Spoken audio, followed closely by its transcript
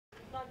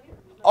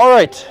All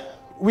right,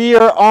 we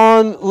are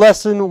on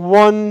lesson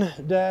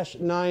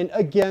 1-9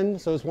 again,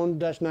 so it's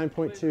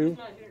 1-9.2.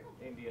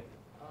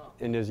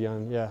 India's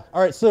young, yeah.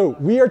 All right, so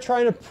we are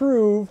trying to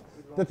prove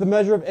that the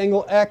measure of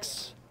angle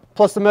x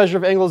plus the measure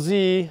of angle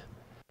z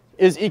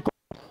is equal,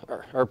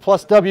 or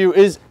plus w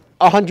is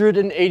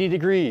 180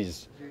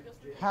 degrees.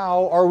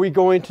 How are we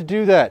going to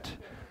do that?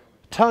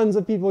 Tons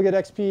of people get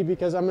XP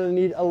because I'm going to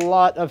need a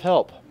lot of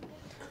help.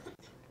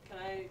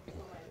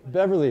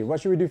 Beverly,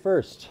 what should we do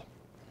first?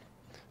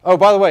 Oh,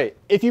 by the way,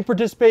 if you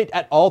participate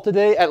at all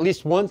today, at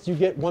least once, you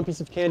get one piece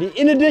of candy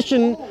in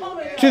addition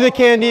to the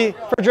candy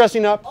for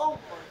dressing up.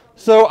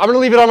 So I'm going to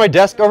leave it on my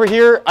desk over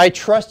here. I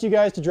trust you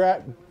guys to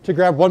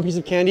grab one piece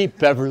of candy,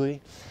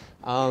 Beverly.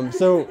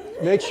 So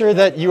make sure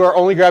that you are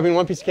only grabbing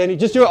one piece of candy.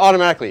 Just do it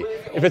automatically.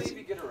 If it's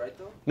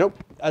nope.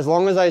 As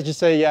long as I just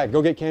say, yeah,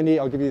 go get candy,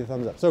 I'll give you the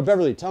thumbs up. So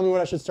Beverly, tell me what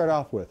I should start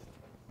off with.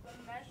 The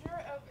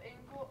measure of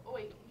angle,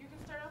 wait, you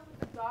can start off with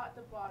the dot at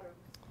the bottom.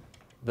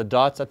 The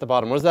dots at the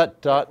bottom. What does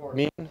that dot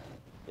mean?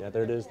 Yeah,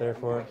 there it is,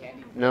 therefore.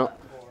 No,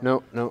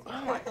 no, no.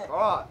 Oh my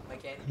god.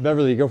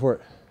 Beverly, go for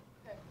it.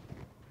 Okay.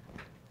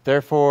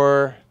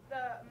 Therefore, The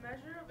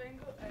measure of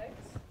angle x,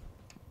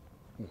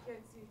 you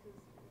can't see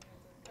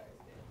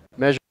because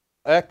measure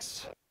of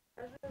x,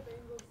 measure of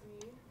angle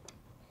z,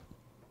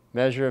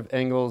 measure of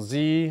angle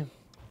z,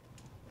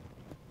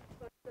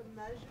 plus the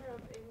measure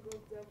of angle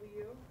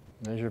w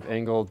measure of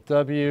angle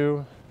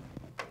w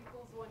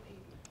equals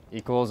 180.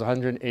 equals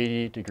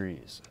 180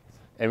 degrees.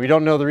 And we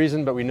don't know the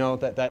reason, but we know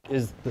that that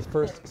is the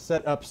first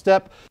setup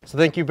step. So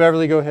thank you,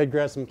 Beverly. Go ahead,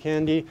 grab some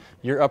candy.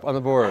 You're up on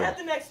the board. At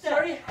the next step. She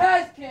already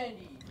has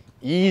candy.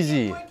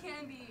 Easy. More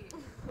candy.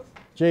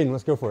 Jane,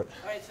 let's go for it.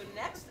 All right, so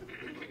next,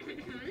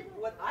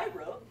 what I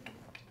wrote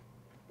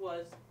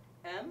was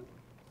M.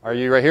 Are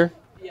you right here?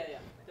 Yeah.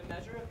 The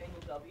measure of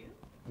angle W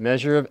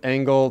Measure of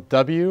angle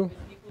w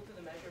is equal to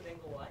the measure of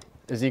angle Y.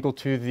 is equal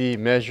to the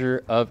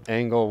measure of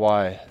angle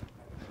y.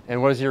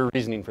 And what is your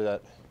reasoning for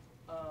that?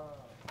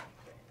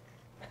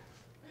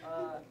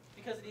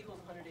 Because it equals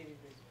 180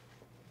 degrees.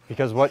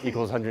 Because what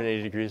equals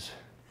 180 degrees?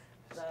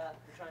 The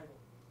triangle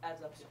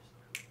adds up to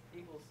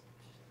equals.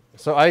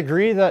 So I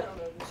agree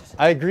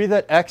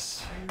that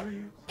x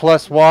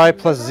plus y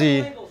plus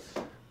z. Angles.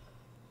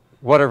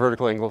 What are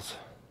vertical angles?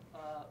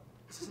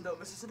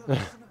 No.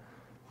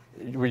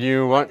 Would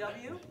you want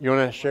W.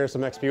 to share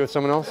some XP with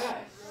someone else?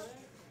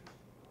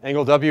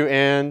 Angle w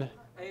and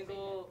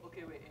Angle.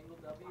 Okay, wait. Angle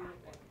W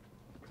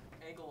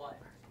and angle Y.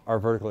 our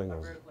vertical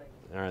angles. Vertical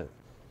angle. All right.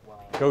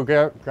 Go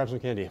grab some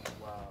candy.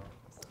 Wow.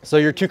 So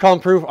your two-column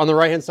proof on the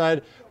right-hand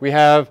side, we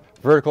have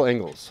vertical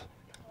angles.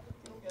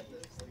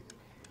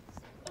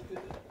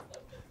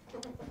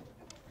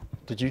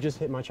 Did you just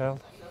hit my child?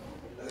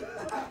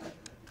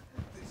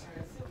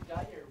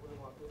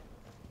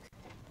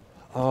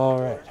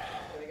 All right.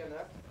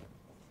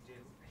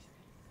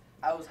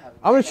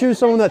 I'm going to choose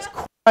someone that's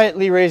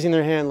quietly raising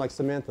their hand like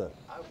Samantha.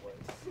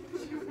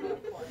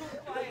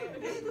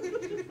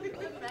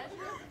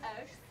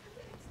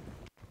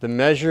 The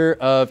measure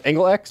of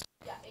angle x?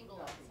 Yeah, angle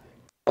x.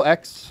 Angle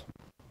x.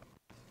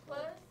 Plus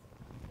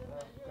the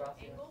measure of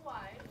angle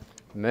y.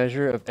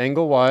 Measure of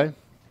angle y.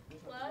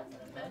 Plus the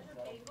measure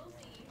of angle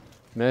z.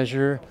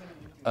 Measure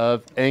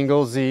of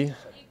angle z. Equals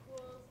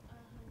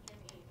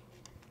 180.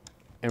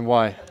 And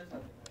y?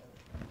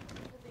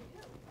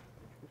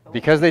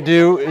 Because they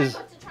do is...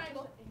 What's a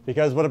triangle?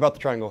 Because what about the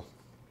triangle?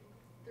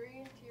 3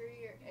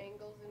 interior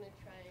angles in a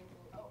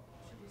triangle.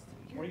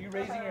 Were you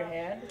raising your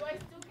hand? Do I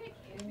still get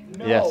candy?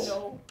 No. Yes.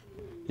 No.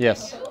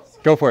 Yes.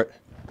 Go for it.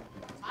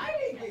 I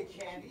didn't get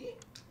candy.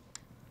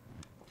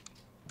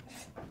 I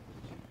said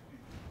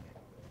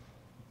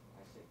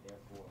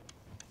therefore.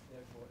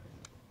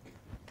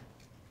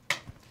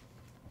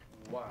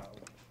 Wow.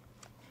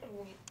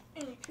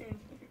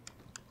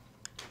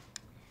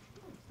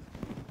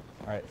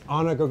 All right.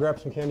 Anna, go grab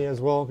some candy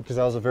as well because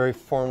that was a very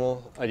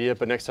formal idea,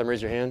 but next time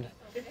raise your hand.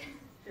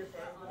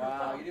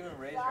 Wow, you didn't even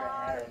raise your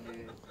hand,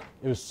 dude.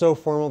 It was so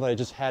formal that I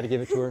just had to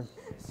give it to her.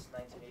 It's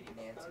 1980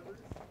 Nancy.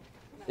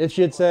 If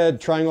she had said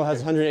triangle has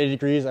 180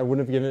 degrees, I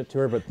wouldn't have given it to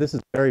her, but this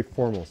is very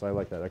formal, so I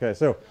like that. Okay,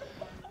 so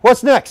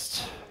what's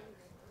next?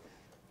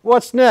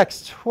 What's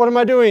next? What am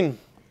I doing?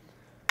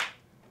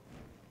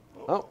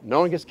 Oh, no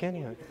one gets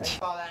candy. I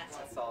saw that.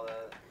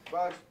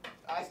 Bro,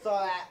 I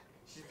saw that.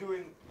 She's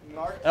doing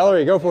narc.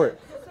 Ellery, go for it.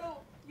 So,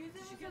 using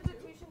the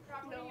substitution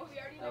property, we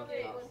already know that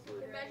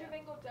the measure of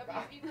angle W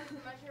equals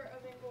the measure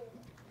of angle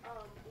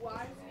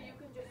Y, so you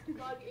can just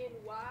plug in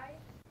Y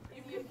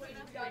in the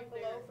equation down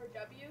below for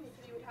W, so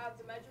you would have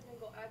the measure of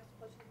angle X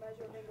plus the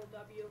measure of angle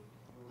W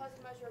plus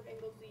the measure of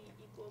angle Z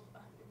equals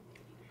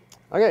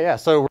 180. Okay, yeah,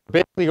 so we're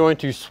basically going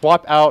to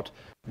swap out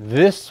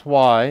this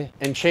Y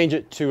and change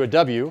it to a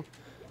W.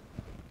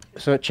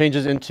 So it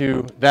changes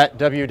into that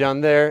W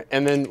down there.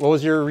 And then what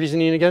was your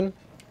reasoning again?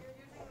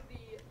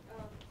 You're using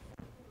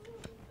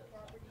the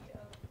property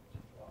of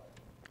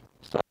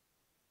equality.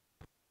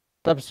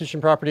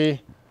 Substitution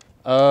property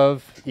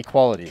of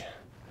equality.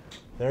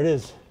 There it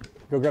is.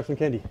 Go grab some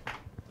candy.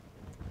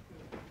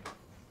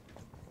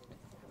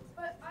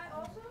 But I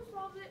also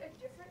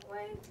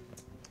way.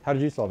 How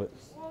did you solve it?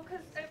 Well,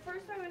 because at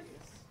first I was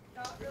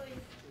not really,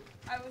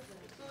 it was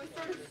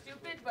sort of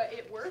stupid, but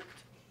it worked.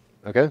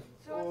 Okay.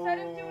 So instead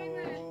of doing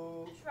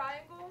the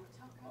triangle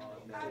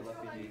at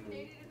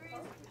 180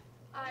 degrees,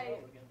 I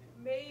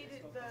made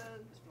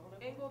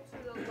the angle to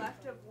the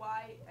left of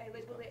y, I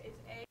labeled it as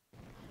A,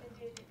 and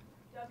did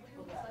W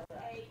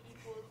plus A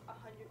equals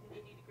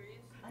 180 degrees.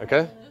 Okay.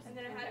 And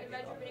then I had the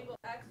measure of angle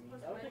X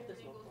plus the measure of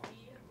angle Z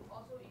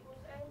also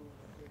equals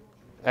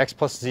A. X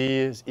plus Z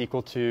is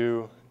equal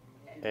to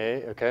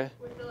A, okay.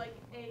 With the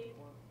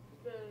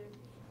the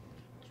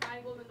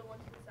triangle and the one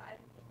to the side.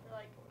 They're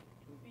like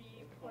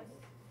B plus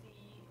C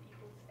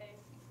equals A.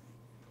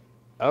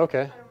 Okay.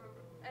 I don't remember.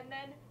 And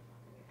then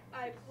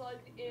I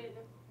plugged in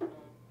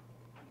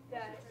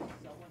that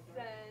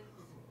then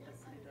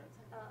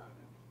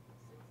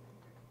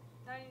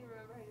I don't even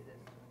remember how to do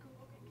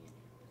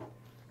this.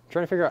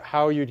 Trying to figure out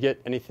how you'd get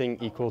anything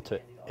equal to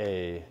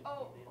A.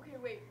 Oh, okay,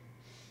 wait.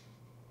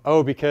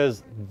 Oh,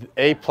 because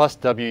A plus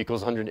W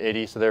equals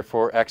 180, so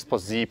therefore X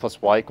plus Z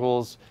plus Y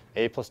equals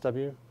A plus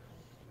W?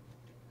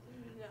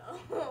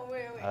 No.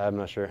 wait. I'm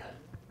not sure.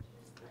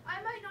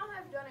 I might not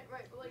have done it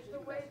right, but like the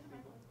way,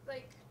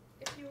 like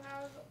if you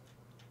have,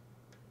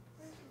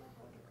 where's my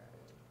phone?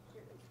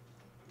 Here it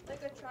is.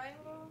 Like a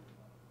triangle,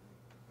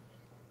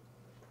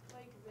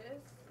 like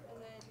this,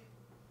 and then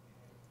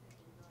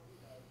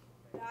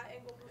that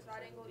angle plus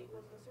that angle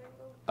equals this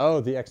angle.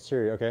 Oh, the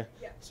exterior, okay.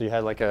 Yeah. So you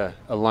had like a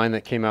line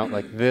that came out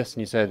like this,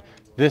 and you said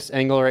this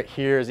angle right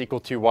here is equal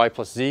to Y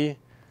plus Z.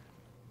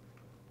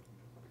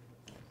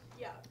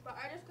 Yeah, but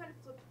I just kind of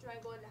flipped the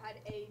triangle and had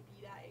A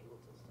be that angle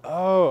to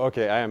Oh,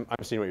 okay, I'm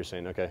seeing what you're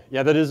saying, okay.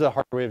 Yeah, that is a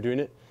hard way of doing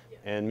it, Yeah.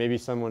 and maybe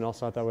someone else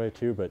thought that way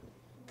too, but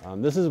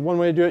this is one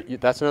way to do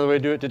it. That's another way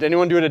to do it. Did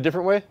anyone do it a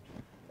different way?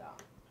 No.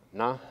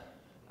 Nah? All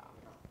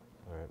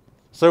right.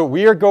 So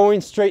we are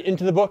going straight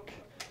into the book.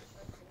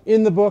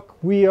 In the book,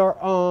 we are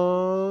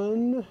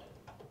on,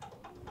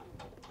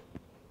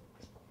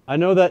 I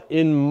know that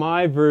in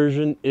my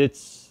version,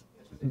 it's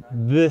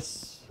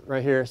this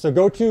right here. So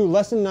go to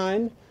lesson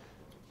 9.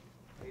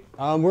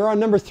 We're on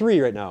number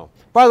 3 right now.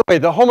 By the way,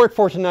 the homework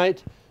for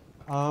tonight,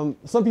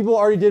 some people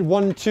already did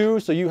 1 and 2,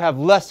 so you have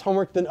less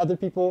homework than other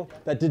people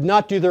that did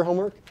not do their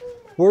homework.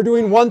 We're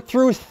doing 1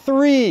 through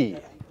 3.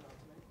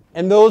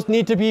 And those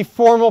need to be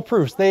formal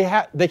proofs. They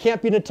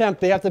can't be an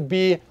attempt. They have to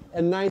be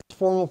a nice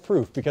formal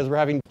proof because we're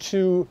having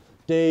 2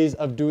 days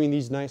of doing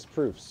these nice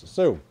proofs.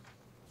 So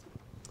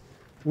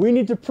we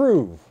need to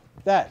prove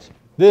that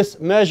this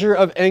measure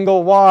of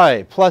angle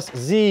y plus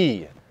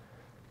z,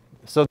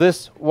 so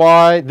this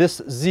y,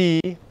 this z,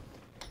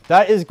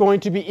 that is going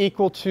to be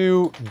equal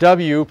to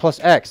w plus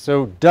x.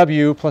 So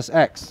w plus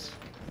x.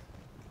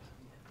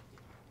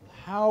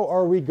 How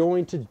are we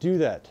going to do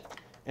that?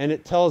 And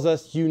it tells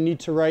us you need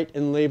to write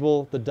and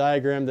label the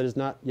diagram that is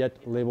not yet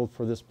labeled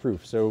for this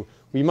proof. So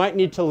we might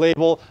need to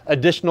label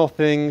additional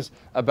things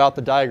about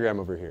the diagram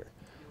over here.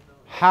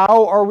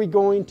 How are we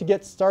going to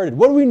get started?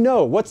 What do we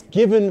know? What's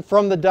given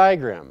from the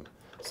diagram?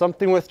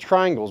 Something with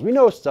triangles. We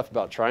know stuff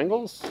about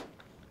triangles.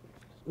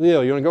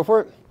 Leo, you want to go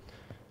for it?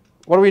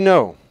 What do we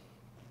know?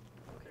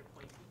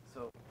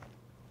 So,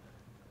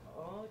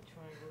 all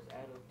triangles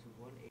add up to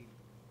 180.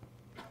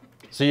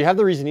 So you have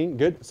the reasoning.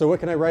 Good. So what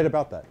can I write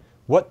about that?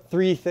 What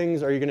 3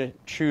 things are you going to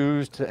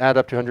choose to add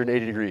up to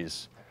 180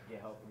 degrees?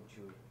 Get help from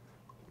Chewy.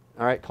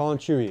 All right, Colin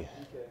Chewy. Okay,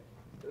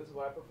 this is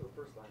what I put for the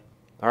first line.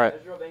 All right.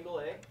 Measure of angle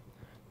A.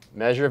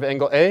 Measure of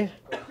angle A.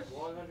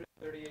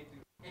 138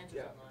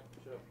 yeah,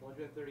 shut up.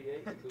 138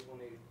 equals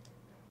 180.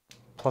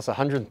 Plus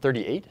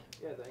 138?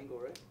 Yeah, the angle,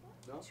 right?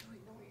 No?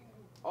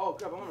 Oh,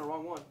 crap, I'm on the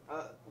wrong one. I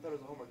thought it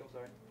was a homework, I'm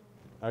sorry.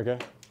 Okay.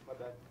 My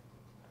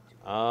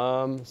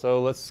bad.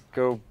 So let's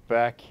go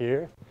back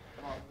here.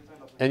 Come on, let me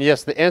find out. And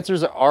yes, the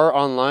answers are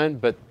online,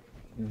 but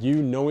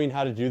you knowing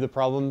how to do the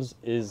problems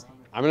is,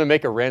 I'm going to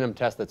make a random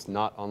test that's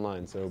not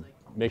online, so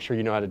make sure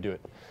you know how to do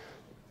it.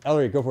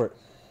 Ellery, go for it.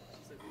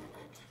 So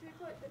we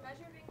put the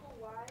measure of angle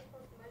y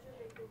plus the measure of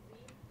angle z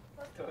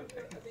plus the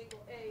measure of angle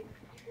a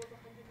equals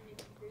 180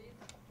 degrees.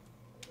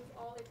 Because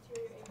all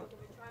exterior angles of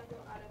a triangle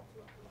add up to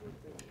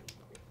 180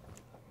 degrees.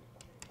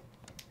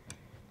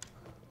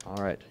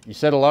 All right. You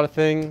said a lot of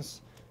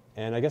things,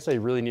 and I guess I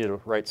really need to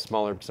write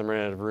smaller because I'm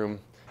running out of room.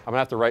 I'm going to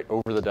have to write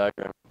over the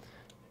diagram.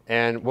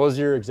 And what was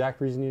your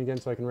exact reasoning again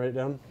so I can write it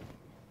down?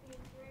 The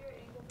interior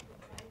angles of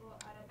a triangle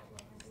add up to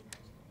 180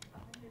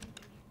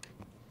 degrees.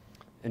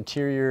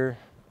 Interior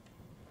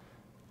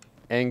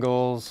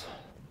angles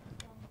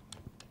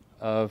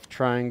of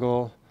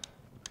triangle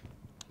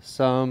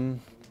sum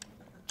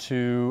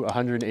to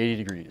 180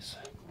 degrees.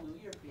 Glue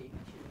your baby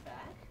to your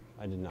back?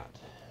 I did not.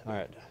 All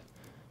right.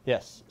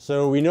 Yes.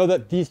 So we know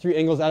that these 3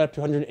 angles add up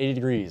to 180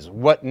 degrees.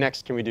 What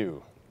next can we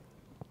do?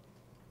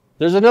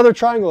 There's another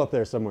triangle up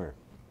there somewhere.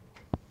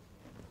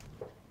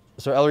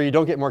 So Ellery, you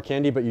don't get more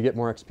candy, but you get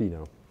more XP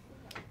now.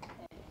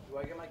 Do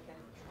I get my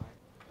candy for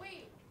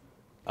trying?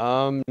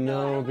 Wait,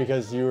 No,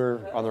 because you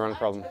were on the wrong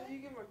problem. How do you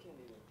get more candy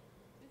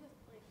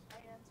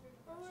then?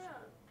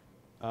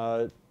 oh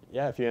yeah.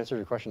 Yeah, if you answered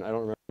your question, I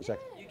don't remember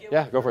exactly. You get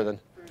Yeah, one go for it then.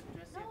 for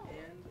dressing No, up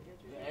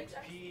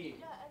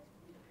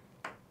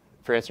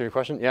for answering your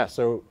question, yeah,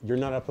 so you're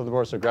not up on the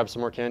board, so grab some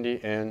more candy,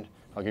 and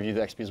I'll give you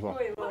the XP as well.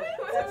 Wait,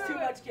 that's too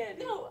much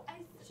candy. No,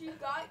 she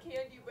got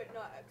candy, but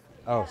not XP.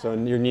 Oh, so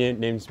your name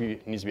needs to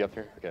be up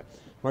here? Okay.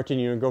 Martin,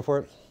 you want to go for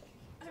it?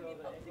 I mean,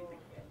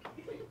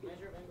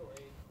 Measure of angle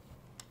A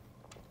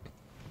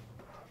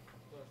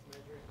plus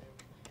measure of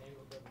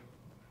angle W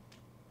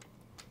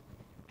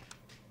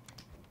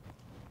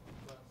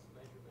plus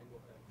measure of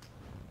angle X.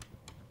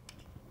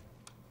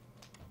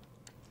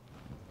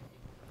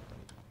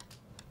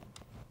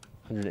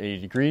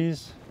 180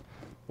 degrees.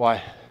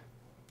 Why?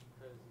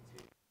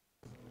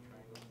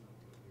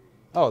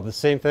 Oh, the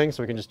same thing,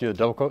 so we can just do the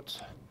double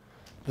quotes.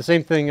 The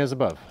same thing as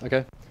above,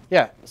 okay?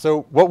 Yeah,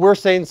 so what we're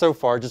saying so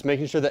far, just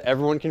making sure that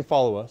everyone can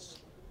follow us,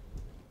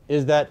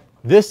 is that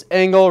this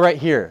angle right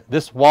here,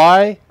 this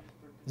Y,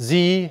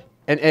 Z,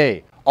 and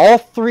A, all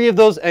three of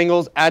those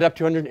angles add up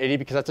to 180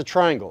 because that's a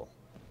triangle.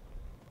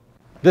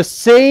 The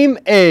same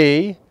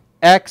A,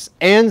 X,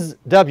 and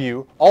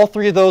W, all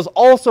three of those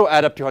also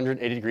add up to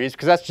 180 degrees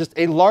because that's just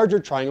a larger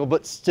triangle,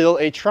 but still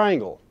a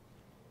triangle.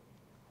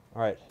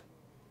 All right,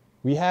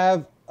 we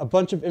have a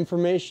bunch of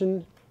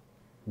information.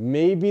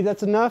 Maybe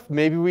that's enough.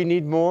 Maybe we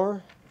need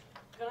more.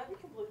 Can I be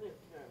completely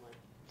ignorant?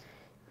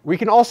 We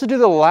can also do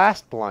the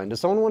last line. Does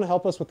someone want to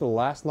help us with the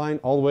last line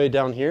all the way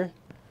down here?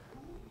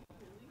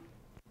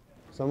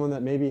 Someone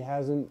that maybe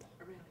hasn't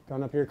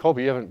gone up here?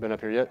 Colby, you haven't been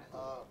up here yet.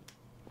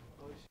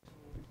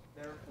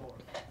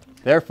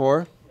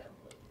 Therefore,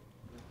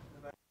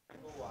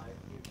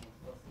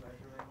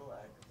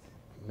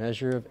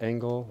 measure of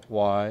angle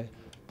Y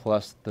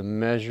plus the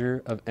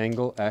measure of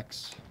angle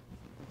X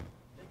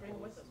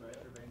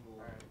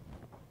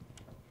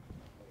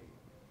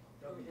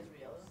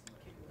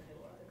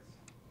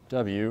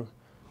W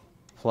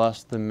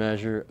plus the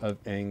measure of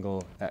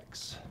angle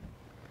X.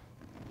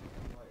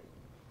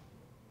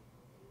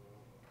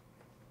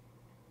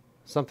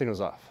 Something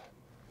was off.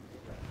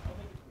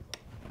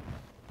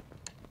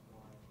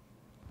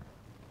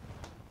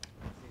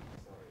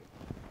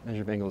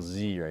 Measure of angle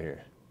Z right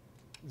here.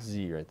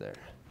 Z right there.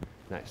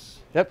 Nice.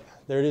 Yep,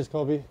 there it is,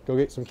 Colby. Go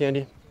get some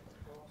candy.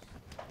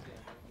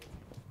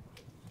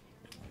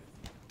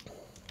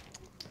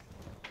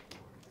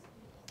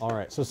 All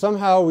right, so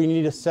somehow we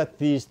need to set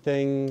these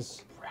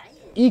things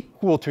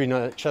equal to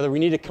each other. We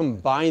need to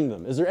combine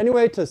them. Is there any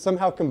way to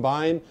somehow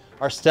combine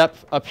our step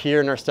up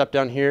here and our step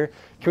down here?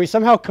 Can we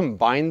somehow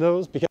combine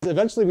those? Because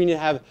eventually we need to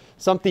have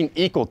something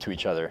equal to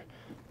each other.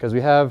 Because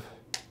we have,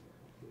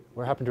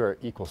 what happened to our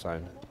equal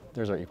sign?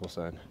 There's our equal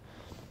sign.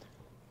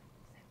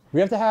 We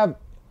have to have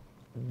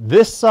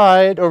this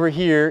side over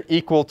here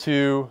equal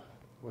to,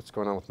 what's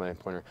going on with my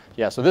pointer?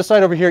 Yeah, so this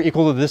side over here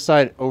equal to this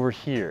side over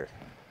here.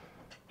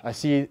 I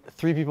see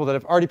 3 people that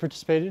have already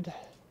participated.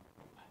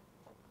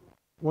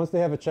 Once they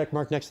have a check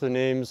mark next to their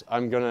names,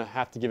 I'm going to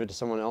have to give it to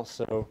someone else.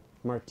 So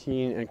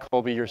Martine and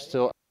Colby, you're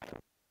still.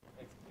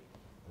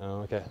 Oh,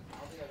 okay.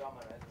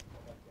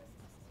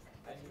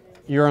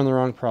 You're on the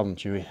wrong problem,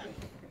 Chewy.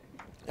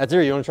 That's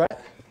zero. You want to try it?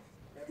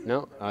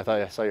 No? Oh, I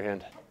thought I saw your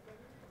hand.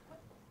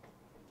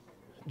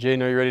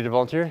 Jane, are you ready to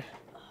volunteer?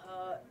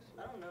 I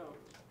don't know.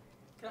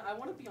 I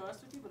want to be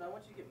honest with you, but I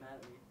want you to get mad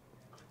at me.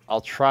 I'll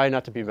try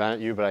not to be mad at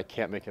you, but I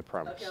can't make a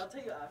promise. Okay, I'll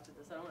tell you after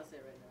this. I don't want to say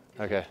it right now.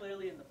 'Cause Okay. You're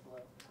clearly in the flow.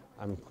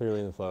 I'm clearly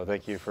in the flow.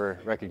 Thank you for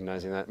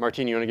recognizing that.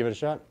 Martine, you want to give it a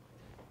shot?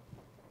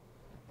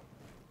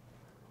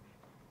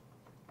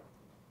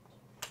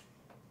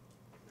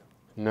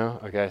 No?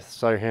 Okay,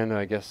 saw your hand,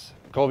 I guess.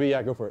 Colby,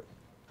 yeah, go for it.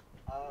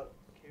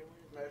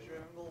 Measure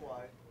angle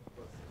Y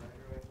plus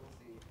measure angle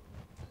Z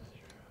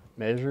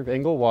Measure of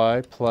angle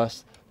Y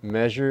plus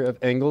measure of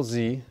angle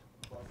Z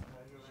plus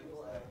measure of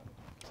angle A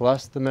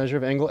plus the measure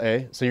of angle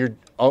A. So you're,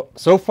 oh,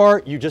 so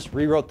far you just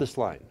rewrote this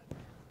line,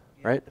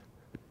 right?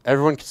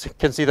 Everyone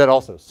can see that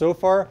also. So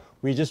far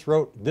we just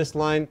wrote this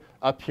line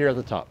up here at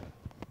the top.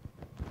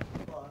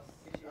 plus,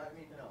 equals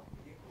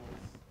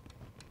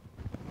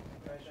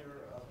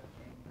measure of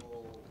angle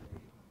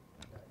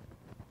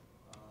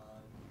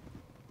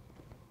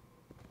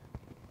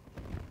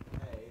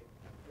A,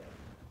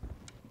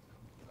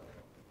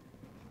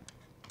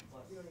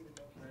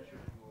 plus measure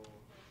angle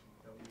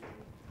W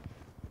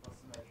plus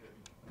measure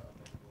of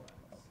angle X.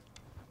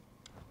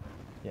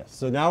 Yes,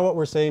 so now what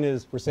we're saying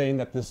is we're saying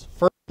that this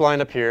first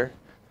line up here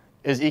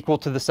is equal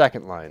to the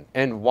second line.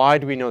 And why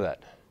do we know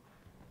that?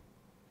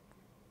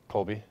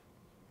 Colby?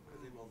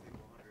 Because they both equal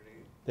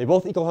 180. They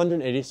both equal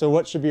 180, so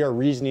what should be our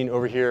reasoning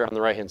over here on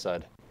the right-hand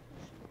side?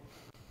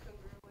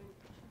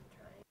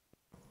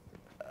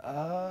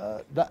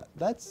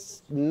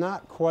 That's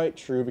not quite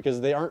true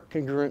because they aren't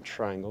congruent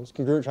triangles.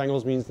 Congruent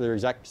triangles means they're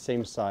exact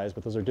same size,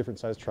 but those are different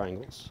size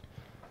triangles.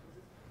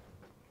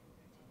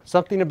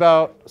 Something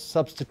about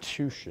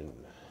substitution.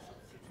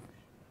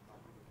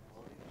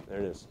 There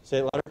it is. Say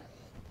it louder.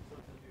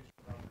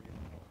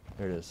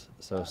 There it is.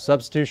 So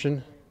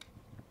substitution,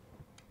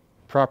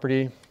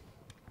 property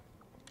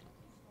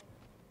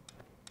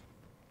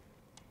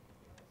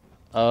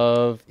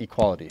of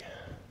equality.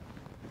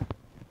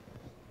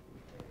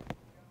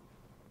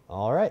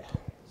 All right.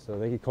 So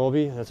thank you,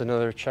 Colby. That's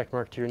another check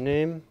mark to your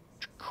name.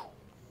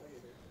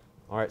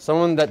 All right,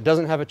 someone that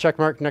doesn't have a check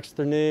mark next to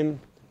their name,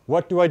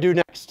 what do I do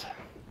next?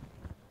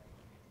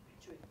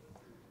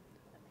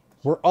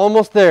 We're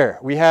almost there.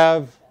 We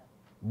have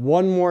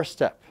one more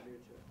step.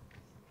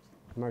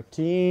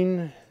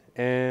 Martine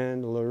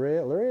and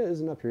Lorea. Lorea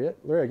isn't up here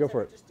yet. Lorea, go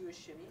for it. Just do a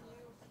shimmy.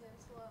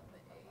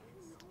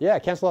 Yeah,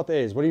 cancel out the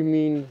A's. What do you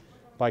mean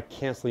by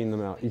canceling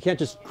them out? You can't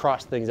just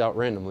cross things out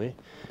randomly.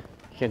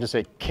 You can't just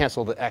say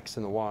cancel the X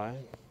and the Y.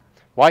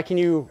 Why can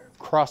you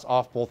cross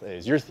off both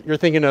A's? You're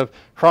thinking of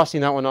crossing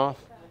that one off?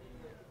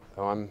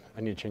 Oh,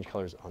 I need to change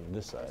colors on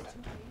this side.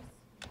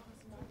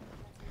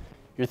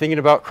 You're thinking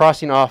about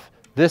crossing off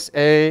this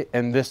A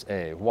and this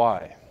A.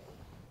 Why?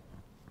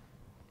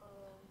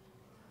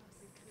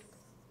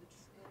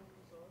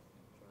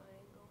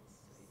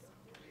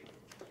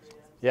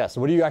 Yeah,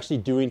 so what are you actually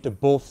doing to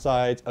both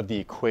sides of the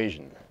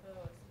equation?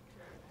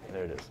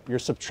 There it is. You're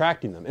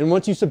subtracting them. And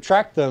once you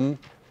subtract them,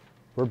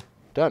 we're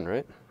done,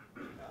 right?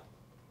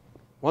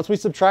 Once we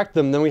subtract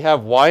them, then we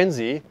have y and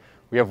z.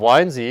 We have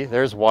y and z.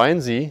 There's y and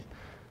z.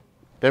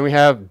 Then we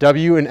have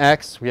w and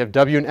x. We have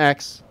w and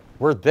x.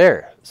 We're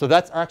there. So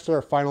that's actually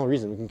our final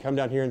reason. We can come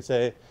down here and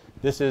say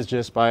this is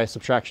just by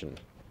subtraction.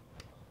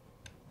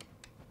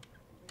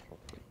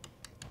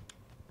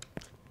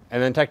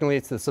 And then technically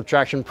it's the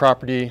subtraction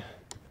property.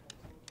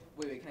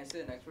 Wait, can I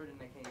say the next word and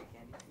I can't get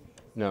candy?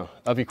 No,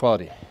 of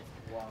equality.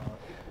 Wow.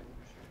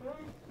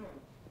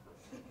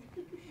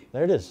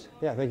 There it is.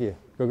 Yeah, thank you.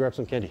 Go grab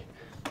some candy.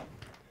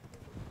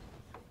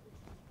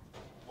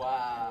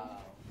 Wow.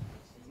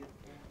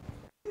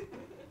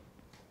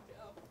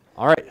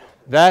 All right,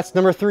 that's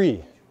number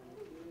 3.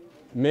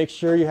 Make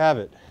sure you have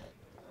it.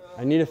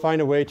 I need to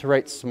find a way to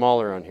write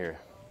smaller on here.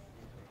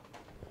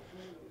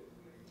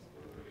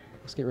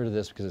 Let's get rid of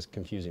this because it's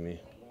confusing me.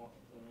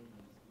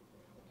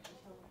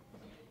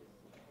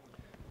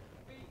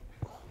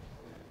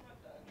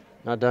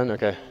 Not done?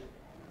 Okay.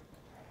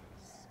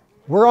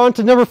 We're on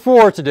to number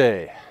 4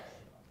 today.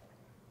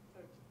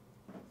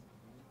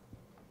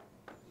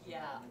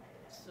 Yeah.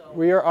 So.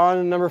 We are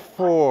on number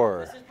 4.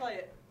 Let's just play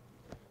it.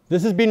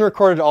 This is being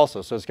recorded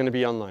also, so it's going to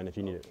be online if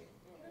you need it.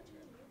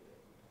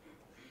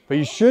 But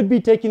you should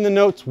be taking the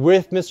notes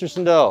with Mr.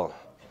 Sindel.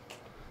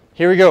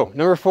 Here we go,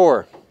 number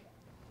 4.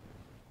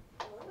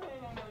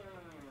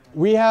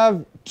 We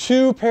have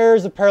 2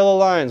 pairs of parallel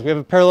lines. We have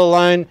a parallel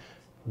line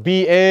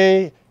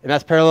BA, and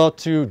that's parallel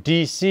to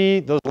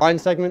DC, those line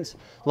segments.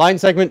 Line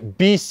segment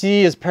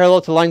BC is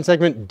parallel to line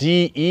segment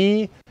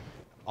DE.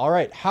 All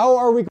right, how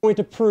are we going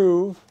to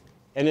prove,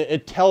 and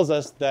it tells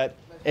us that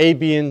A,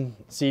 B, and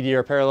CD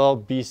are parallel,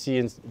 B, C,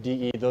 and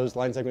DE, those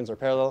line segments are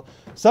parallel.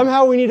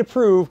 Somehow we need to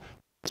prove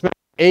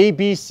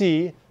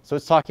ABC, so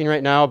it's talking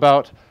right now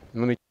about,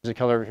 let me change the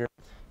color over here.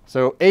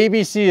 So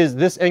ABC is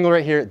this angle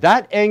right here.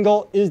 That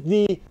angle is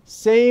the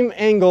same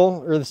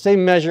angle, or the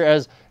same measure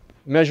as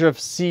measure of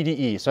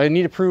CDE. So I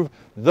need to prove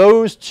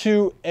those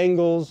 2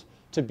 angles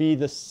to be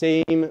the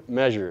same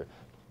measure.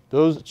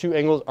 Those 2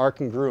 angles are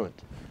congruent.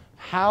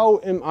 How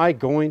am I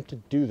going to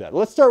do that?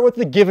 Let's start with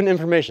the given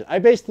information. I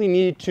basically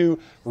need to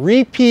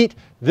repeat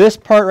this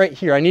part right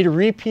here. I need to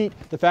repeat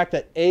the fact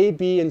that A,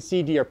 B, and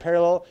CD are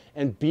parallel,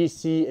 and B,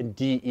 C, and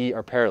D, E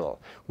are parallel.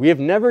 We have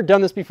never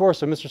done this before,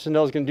 so Mr.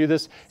 Sindel is going to do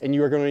this, and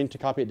you are going to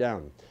copy it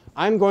down.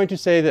 I'm going to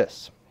say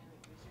this.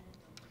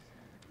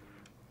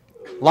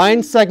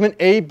 Line segment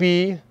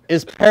AB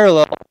is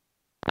parallel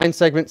to line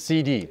segment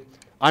CD.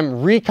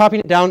 I'm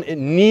recopying it down. It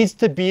needs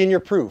to be in your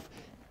proof.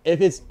 If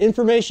it's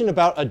information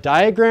about a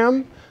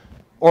diagram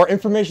or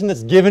information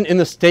that's given in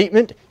the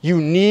statement,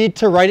 you need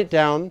to write it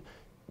down,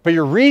 but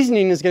your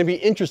reasoning is going to be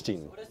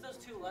interesting. What does those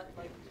two lines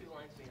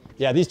mean?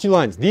 Yeah, these 2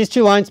 lines. These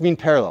 2 lines mean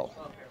parallel.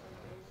 Oh,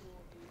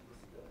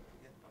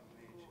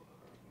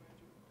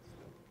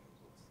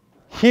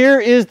 Here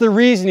is the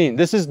reasoning.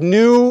 This is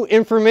new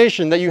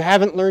information that you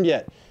haven't learned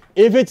yet.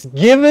 If it's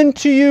given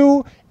to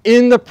you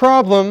in the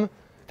problem,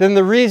 then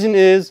the reason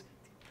is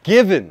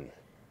given.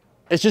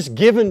 It's just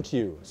given to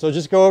you. So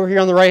just go over here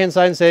on the right-hand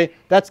side and say,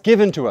 that's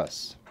given to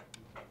us.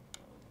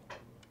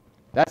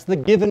 That's the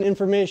given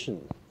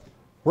information.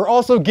 We're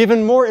also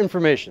given more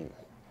information.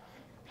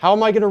 How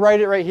am I going to write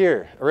it right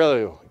here?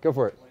 Aurelio, go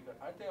for it.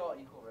 Aren't they all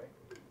equal, right?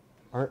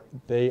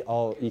 Aren't they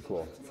all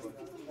equal? So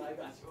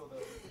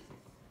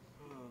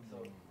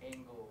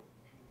angle,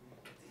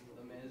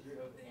 the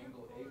measure of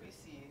angle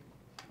ABC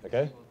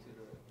Okay. equal to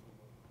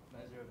the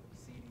measure of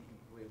CD.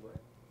 Wait, what?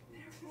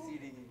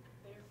 CD.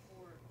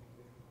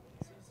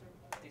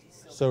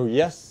 So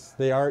yes,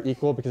 they are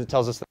equal because it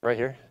tells us that right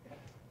here.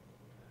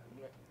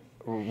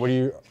 What are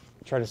you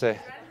trying to say?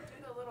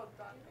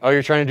 Oh,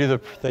 you're trying to do the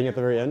thing at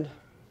the very end?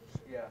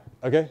 Yeah.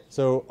 Okay,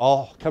 so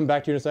I'll come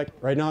back to you in a sec.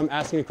 Right now I'm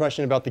asking a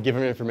question about the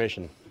given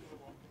information.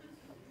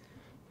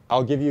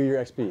 I'll give you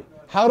your XP.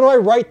 How do I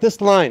write this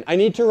line? I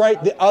need to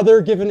write the other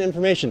given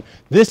information.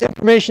 This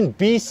information,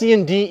 B, C,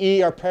 and D,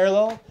 E are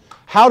parallel.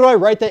 How do I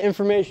write that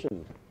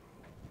information?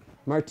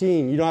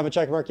 Martine, you don't have a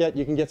check mark yet.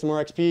 You can get some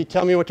more XP.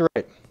 Tell me what to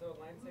write. So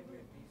line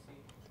segment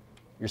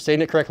BC You're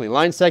saying it correctly.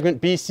 Line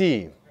segment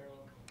BC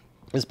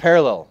is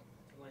parallel.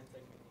 to line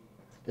segment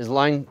D. Is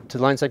line to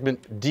line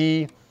segment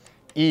D,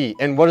 E.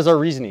 And what is our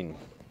reasoning?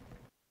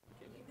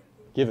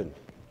 Given.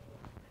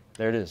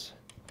 There it is.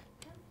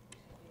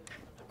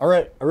 All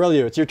right,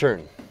 Aurelio, it's your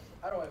turn.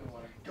 I don't even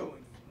want to go.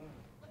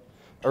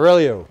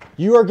 Aurelio,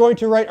 you are going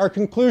to write our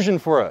conclusion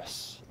for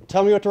us.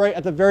 Tell me what to write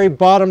at the very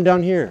bottom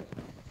down here.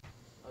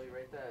 Oh, you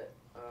write that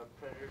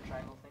predator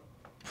triangle thing?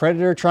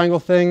 Predator triangle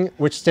thing,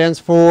 which stands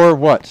for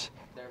what?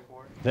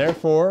 Therefore,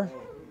 Therefore.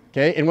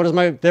 Okay, and what is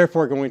my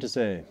therefore going to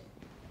say?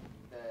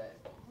 the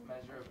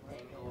measure of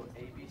angle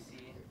ABC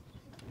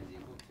is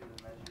equal to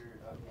the measure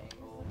of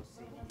angle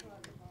CE.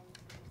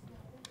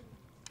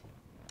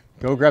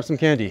 Go grab some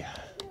candy.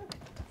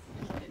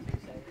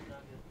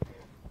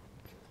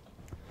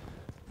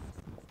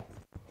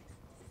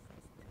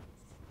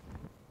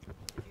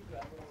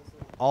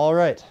 All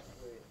right.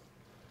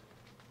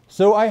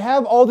 So I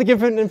have all the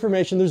given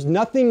information. There's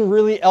nothing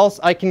really else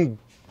I can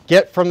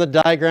get from the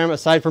diagram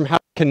aside from how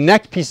to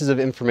connect pieces of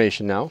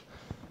information now.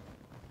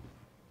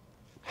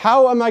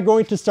 How am I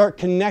going to start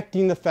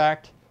connecting the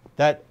fact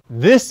that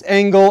this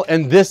angle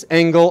and this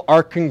angle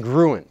are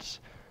congruent?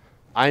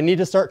 I need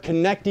to start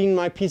connecting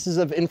my pieces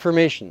of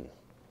information.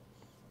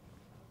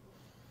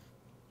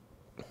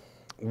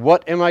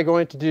 What am I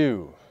going to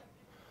do?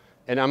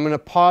 And I'm going to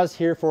pause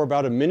here for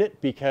about a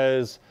minute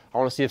because I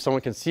want to see if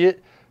someone can see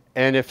it.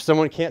 And if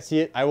someone can't see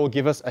it, I will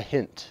give us a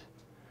hint.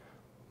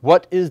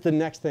 What is the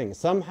next thing?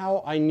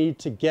 Somehow I need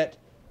to get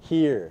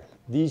here.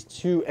 These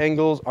two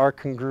angles are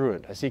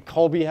congruent. I see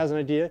Colby has an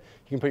idea.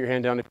 You can put your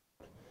hand down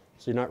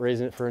so you're not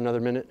raising it for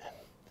another minute.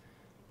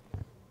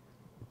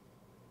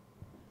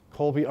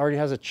 Colby already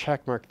has a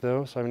check mark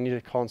though, so I need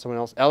to call on someone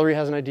else. Ellery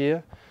has an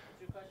idea.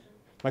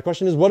 My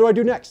question is, what do I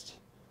do next?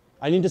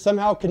 I need to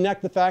somehow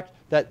connect the fact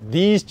that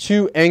these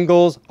two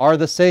angles are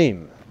the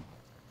same.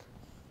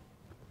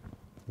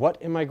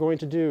 What am I going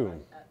to do?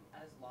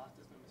 As lost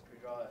as the mystery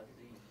draw as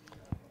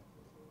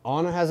the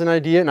Anna has an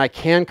idea, and I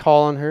can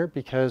call on her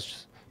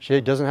because she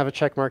doesn't have a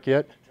check mark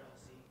yet.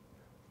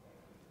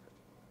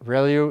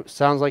 Aurelio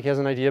sounds like he has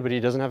an idea, but he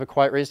doesn't have a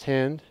quite raised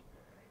hand.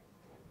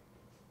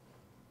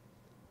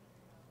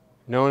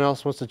 No one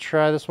else wants to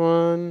try this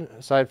one,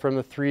 aside from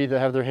the three that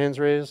have their hands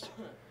raised?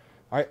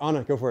 All right,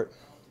 Anna, go for it.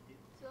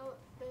 So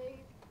they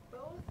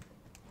both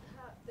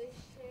they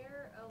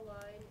share a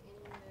line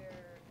in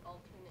their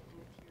alternate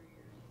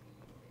interior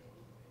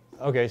Z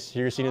thing. Okay, so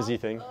you're seeing a Z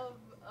thing. The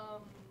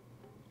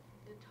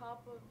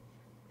top of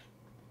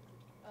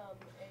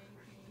A,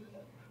 B is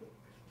the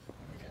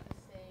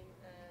same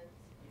as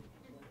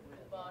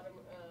the bottom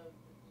of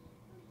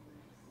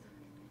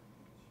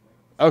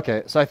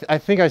Okay, so I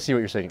think I see what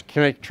you're saying.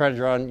 Can I try to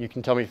draw and you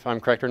can tell me if I'm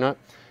correct or not?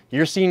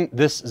 You're seeing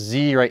this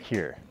Z right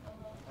here.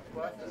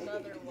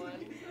 another one.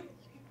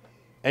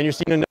 And you're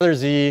seeing another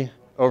Z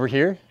over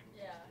here?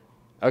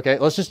 Yeah. Okay,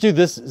 let's just do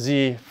this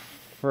Z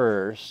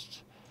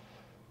first.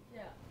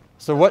 Yeah.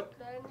 So what?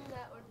 Then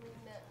that would mean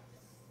that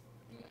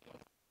B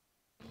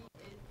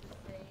is the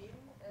same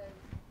as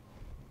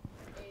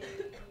A, B,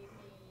 C.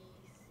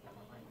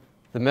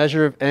 The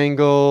measure of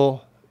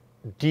angle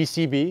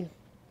DCB.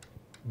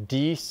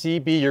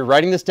 DCB, you're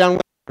writing this down,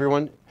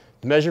 everyone.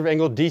 The measure of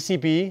angle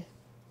DCB.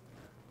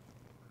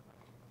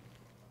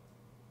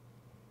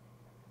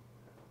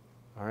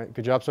 All right,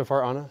 good job so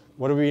far, Anna.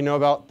 What do we know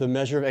about the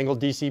measure of angle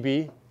DCB?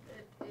 It is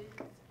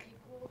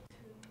equal to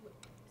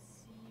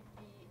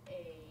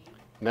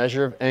CBA.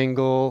 Measure of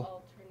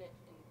angle Alternate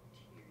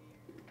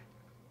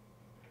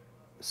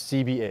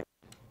interior. CBA.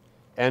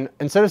 And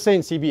instead of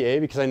saying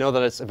CBA, because I know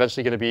that it's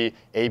eventually going to be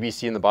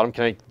ABC in the bottom,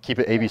 can I keep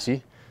it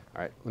ABC?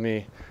 All right, let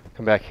me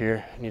come back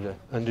here. I need to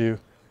undo.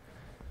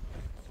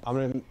 I'm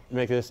going to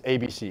make this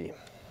ABC.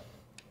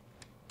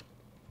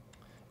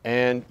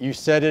 And you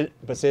said it,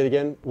 but say it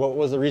again. What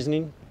was the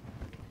reasoning?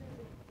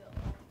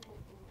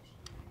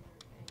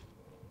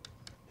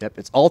 Yep,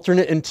 it's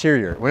alternate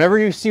interior. Whenever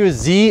you see a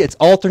Z, it's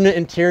alternate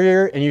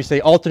interior, and you say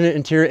alternate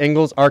interior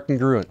angles are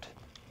congruent.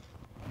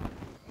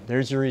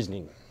 There's your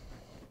reasoning.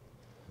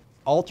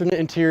 Alternate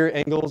interior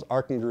angles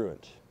are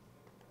congruent.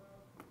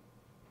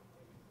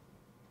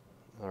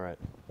 All right.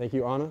 Thank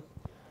you, Anna.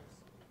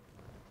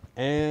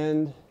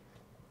 And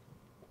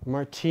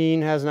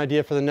Martine has an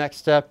idea for the next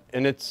step,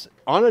 and it's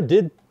Anna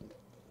did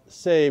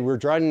say we're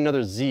drawing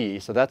another Z,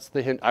 so that's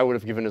the hint I would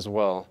have given as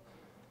well.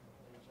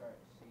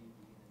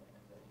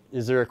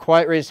 Is there a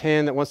quiet raised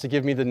hand that wants to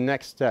give me the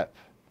next step?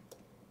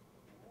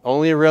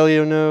 Only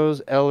Aurelio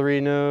knows,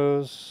 Ellery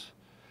knows,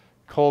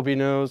 Colby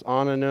knows,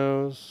 Anna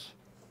knows.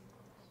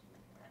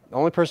 The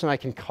only person I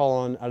can call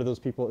on out of those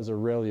people is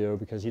Aurelio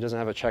because he doesn't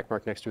have a check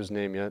mark next to his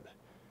name yet.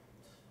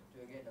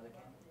 Do I get another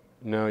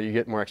candy? No, you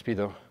get more XP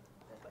though.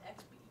 But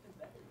XP even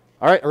better.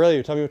 All right,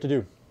 Aurelio, tell me what to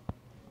do.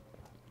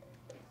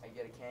 I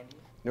get a candy.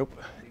 Nope.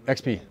 Leave or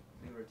XP. take.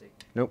 Leave or take.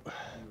 Nope. Leave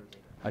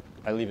or take.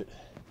 I leave it.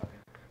 Okay.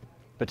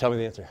 But tell me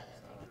the answer.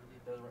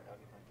 It doesn't work.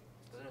 Okay,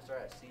 fine. Doesn't it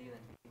start at C and then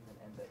B and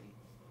then end at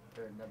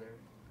E? Or another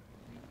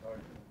Z or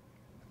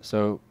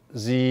So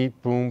Z,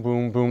 boom,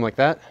 boom, boom, like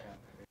that.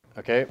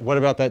 Okay, what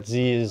about that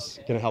Z is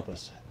going to help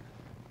us?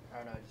 I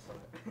don't know,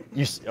 I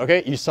just saw it.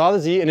 Okay, you saw the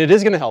Z, and it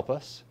is going to help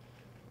us.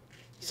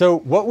 So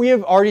what we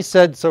have already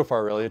said so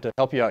far, really, to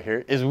help you out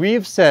here, is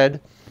we've said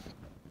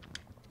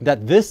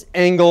that this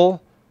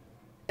angle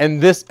and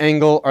this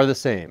angle are the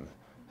same.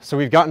 So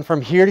we've gotten from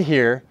here to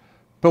here,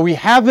 but we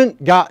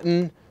haven't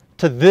gotten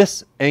to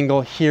this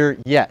angle here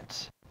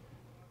yet.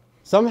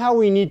 Somehow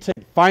we need to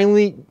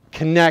finally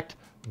connect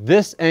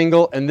this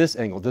angle and this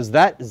angle. Does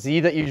that Z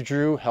that you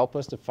drew help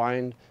us to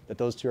find that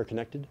those two are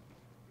connected?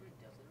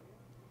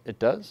 It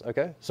does?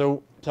 Okay.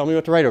 So tell me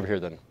what to write over here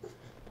then.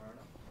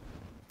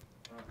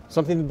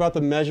 Something about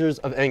the measures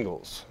of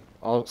angles.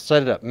 I'll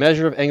set it up.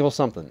 Measure of angle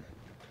something.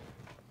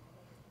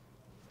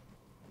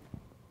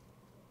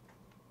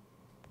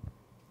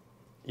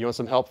 You want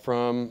some help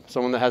from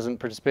someone that hasn't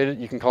participated?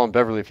 You can call him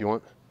Beverly if you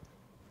want.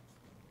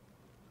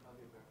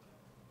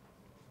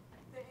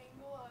 The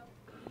angle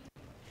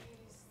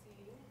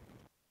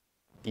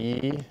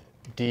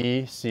of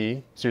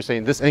EDC. So you're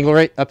saying this angle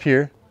right up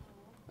here.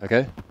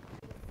 Okay.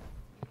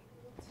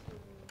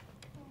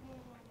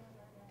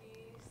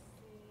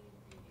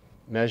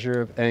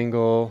 Measure of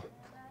angle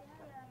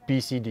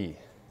BCD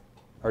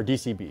or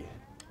DCB.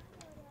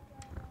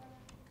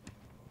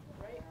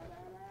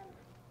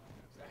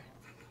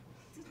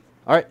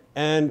 All right,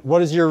 and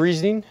what is your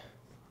reasoning?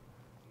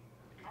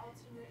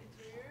 alternate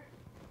interior.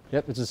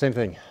 Yep, it's the same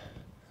thing.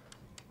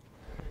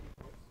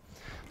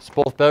 It's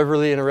both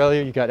Beverly and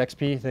Aurelia. You got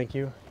XP, thank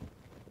you.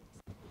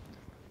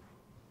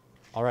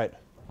 All right.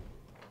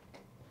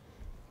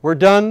 We're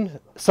done.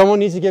 Someone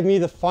needs to give me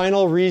the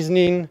final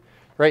reasoning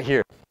right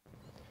here.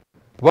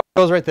 What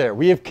goes right there?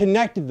 We have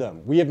connected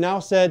them. We have now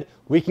said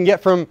we can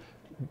get from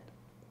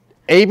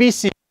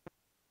ABC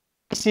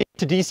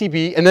to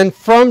DCB, and then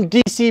from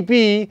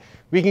DCB,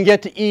 we can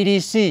get to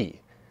EDC.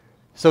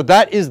 So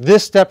that is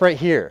this step right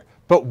here.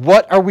 But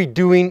what are we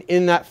doing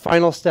in that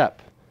final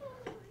step?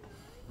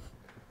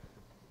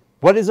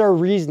 What is our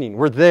reasoning?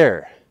 We're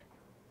there.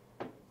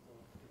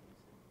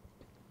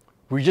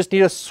 We just need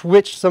to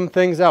switch some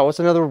things out. What's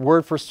another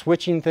word for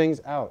switching things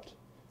out?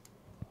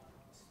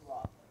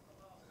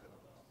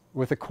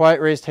 With a quiet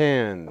raised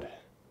hand.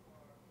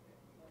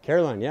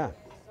 Caroline, yeah.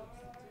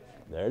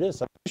 There it is.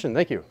 Substitution.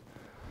 Thank you.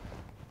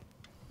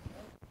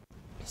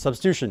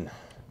 Substitution.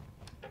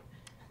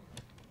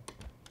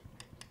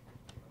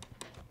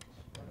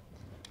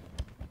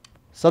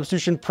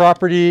 Substitution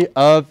property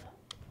of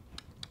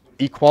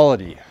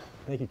equality.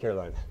 Thank you,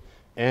 Caroline.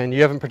 And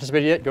you haven't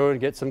participated yet, go and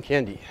get some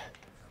candy.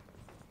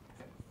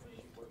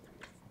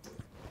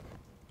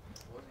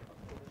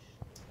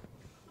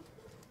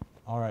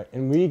 All right,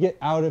 and we get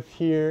out of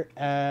here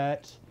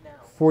at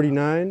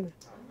 49.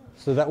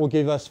 So that will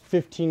give us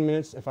 15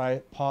 minutes if I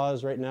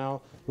pause right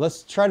now.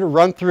 Let's try to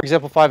run through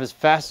example 5 as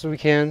fast as we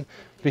can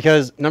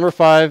because number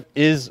 5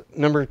 is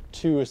number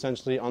 2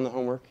 essentially on the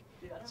homework.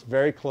 It's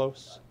very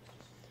close.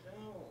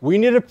 We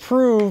need to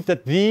prove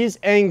that these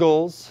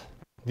angles,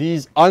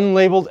 these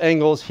unlabeled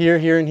angles here,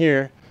 here, and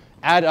here,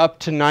 add up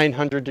to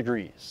 900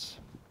 degrees.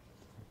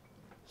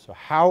 So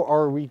how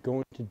are we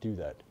going to do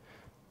that?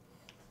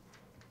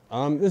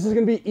 This is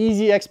going to be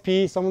easy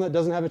XP. Someone that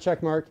doesn't have a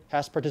check mark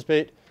has to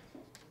participate.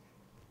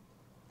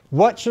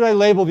 What should I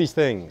label these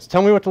things?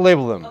 Tell me what to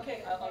label them.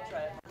 Okay, I'll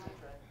try it.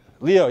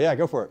 Leo, yeah,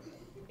 go for it.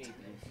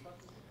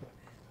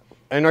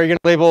 And are you going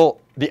to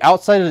label the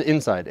outside or the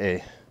inside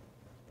A?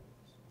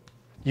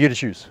 You get to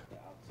choose.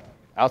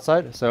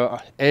 Outside? So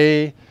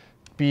A,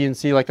 B, and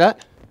C like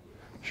that?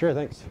 Sure,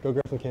 thanks. Go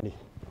grab some candy.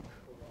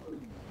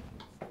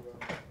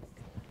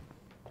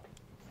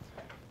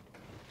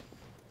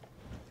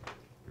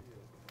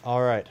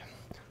 All right.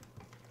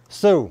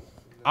 So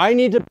I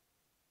need to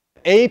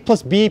A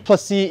plus B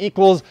plus C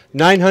equals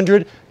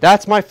 900.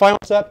 That's my final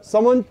step.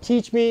 Someone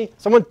teach me,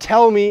 someone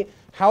tell me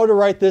how to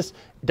write this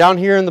down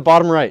here in the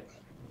bottom right.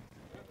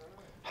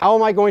 How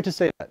am I going to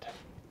say that?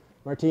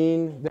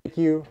 Martine, thank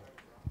you.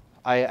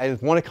 I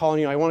want to call on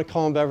you. I want to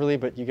call on Beverly,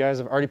 but you guys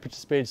have already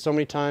participated so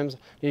many times.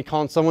 You need to call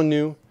on someone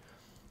new.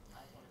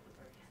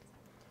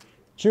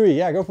 Chewy,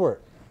 yeah, go for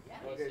it.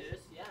 Okay,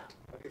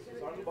 so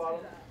start at the bottom.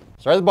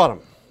 Start at the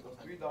bottom.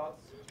 Those 3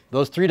 dots.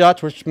 Those 3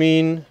 dots, which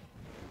mean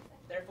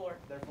Therefore.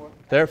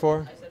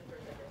 therefore. I said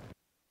first,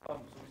 So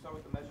we start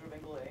with the measure of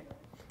angle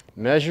A,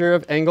 Measure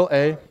of angle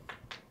A, and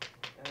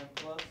then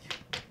plus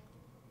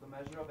the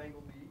measure of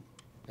angle B,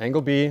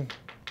 angle B.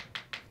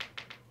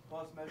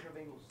 plus measure of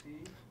angle C,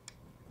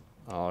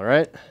 All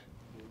right.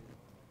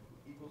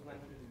 equals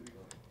 900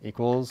 degrees.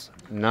 Equals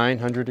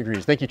 900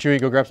 degrees. Thank you, Chewy.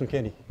 Go grab some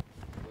candy.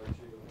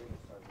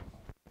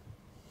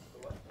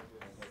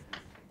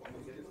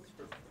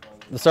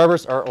 The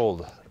Starbursts are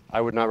old. I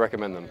would not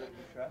recommend them.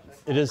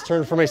 It has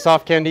turned from a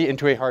soft candy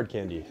into a hard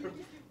candy.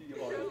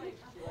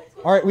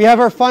 All right, we have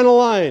our final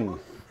line.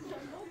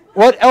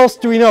 What else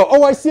do we know?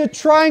 Oh, I see a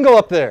triangle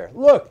up there.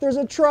 Look, there's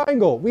a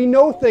triangle. We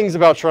know things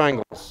about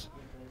triangles.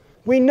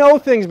 We know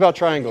things about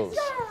triangles.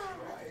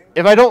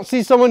 If I don't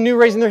see someone new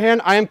raising their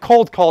hand, I am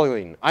cold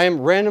calling. I am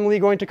randomly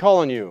going to call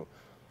on you.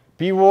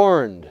 Be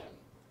warned.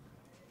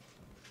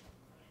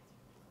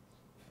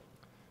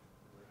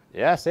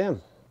 Yeah,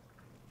 Sam.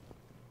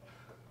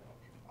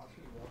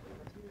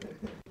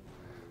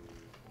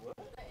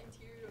 the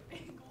interior of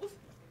angle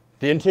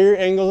The interior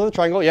angles of the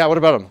triangle. Yeah, what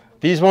about them?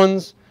 These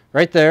ones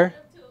right there.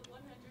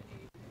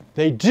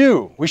 They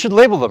do. We should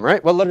label them,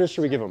 right? What letters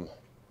should we give them?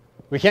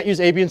 We can't use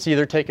A, B, and C.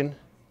 They're taken.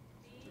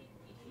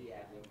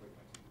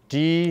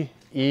 D,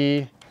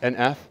 E, and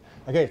F.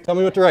 Okay, tell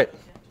me what to write.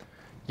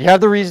 You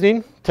have the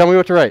reasoning. Tell me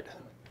what to write.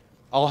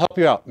 I'll help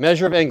you out.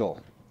 Measure of angle.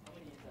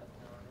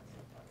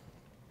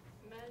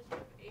 Measure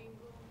of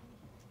angle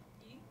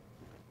E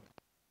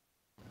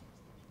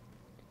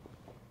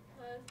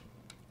plus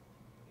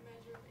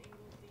measure of angle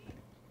D.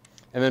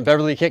 And then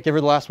Beverly, you can't give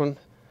her the last one.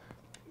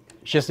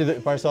 She has to do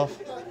it by herself.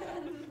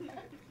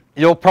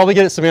 You'll probably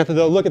get it, Samantha,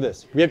 though. Look at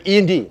this. We have E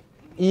and D.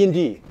 E and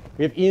D.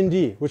 We have E and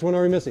D. Which one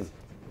are we missing?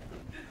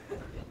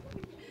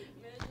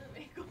 Measure of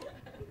angle F.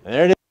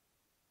 There it is.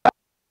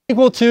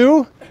 Equal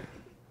to.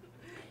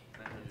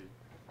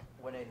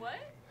 180. What?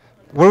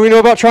 What do we know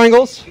about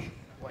triangles?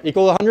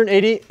 Equal to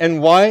 180.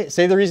 And why?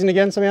 Say the reason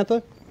again,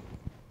 Samantha.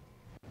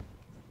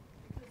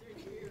 Because they're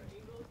interior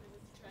angles and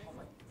it's a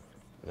triangle.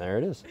 There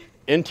it is.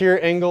 Interior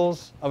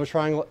angles of a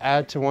triangle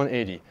add to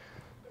 180.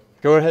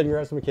 Go ahead and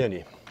grab some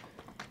candy.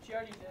 She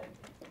already did.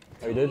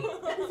 Oh, you did?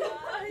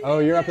 Oh,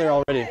 you're up there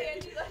already.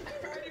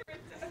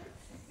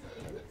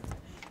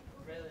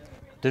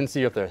 Didn't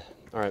see you up there.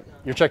 All right,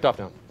 you're checked off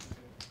now.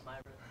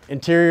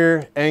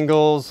 Interior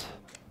angles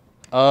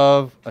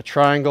of a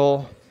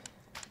triangle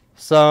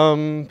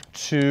sum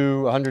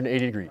to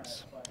 180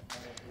 degrees.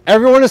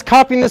 Everyone is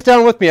copying this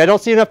down with me. I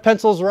don't see enough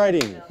pencils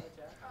writing. Mr.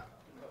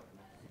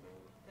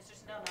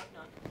 Snow, knock,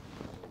 knock.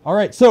 All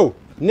right, so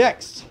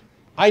next,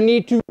 I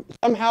need to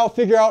somehow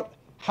figure out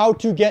how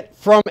to get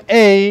from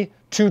A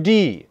to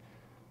D.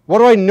 What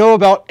do I know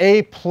about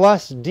A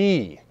plus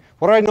D?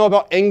 What do I know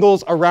about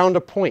angles around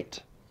a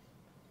point?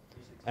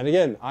 And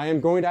again, I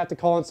am going to have to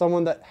call on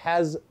someone that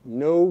has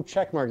no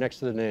check mark next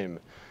to the name.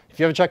 If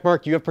you have a check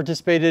mark, you have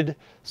participated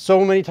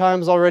so many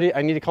times already,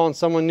 I need to call on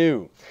someone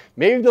new.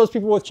 Maybe those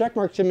people with check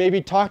marks can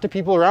maybe talk to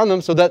people around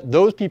them so that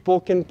those people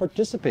can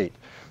participate.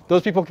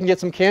 Those people can get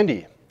some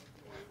candy.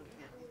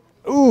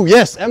 Ooh,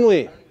 yes,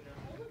 Emily.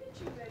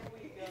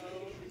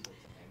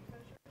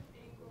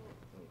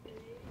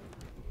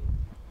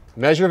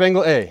 Measure of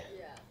angle A. Yeah.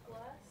 Plus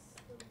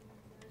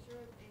the measure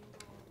of angle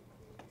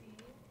D is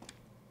equal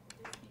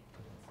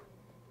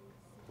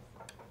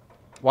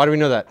to. Why do we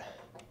know that?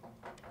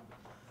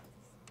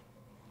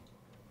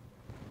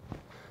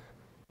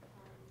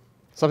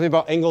 Something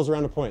about angles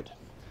around a point.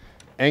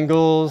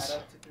 Angles Add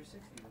up to 360.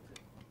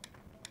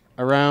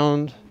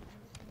 around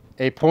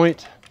a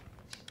point.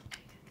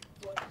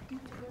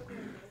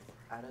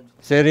 Add up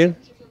to Say it again.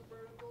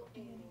 Vertical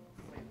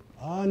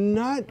angle.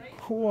 Not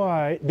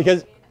quite.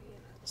 Because,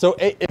 so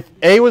if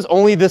A was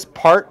only this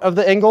part of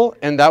the angle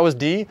and that was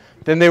D,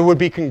 then they would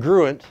be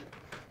congruent.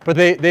 But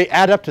they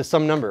add up to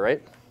some number,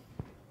 right?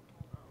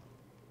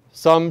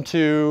 Sum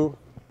to,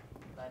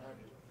 900.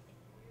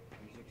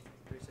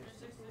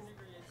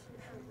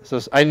 360.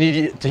 so I need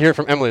you to hear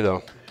from Emily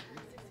though.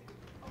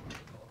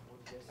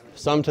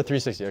 Sum to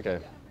 360, okay.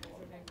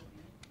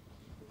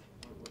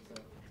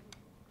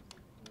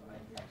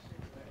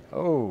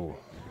 Oh.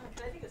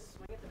 Can I take a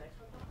swing at the next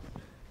one?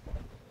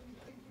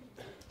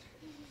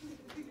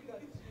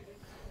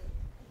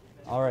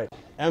 All right.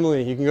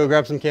 Emily, you can go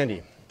grab some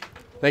candy.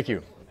 Thank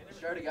you.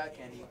 She already got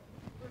candy.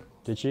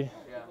 Did she?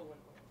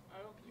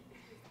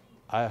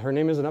 Yeah. Her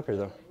name isn't up here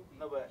though.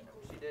 No, but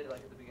she did like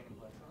at the beginning.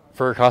 But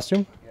For her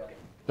costume? yeah.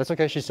 That's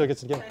okay. She still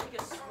gets the Can candy. I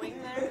take a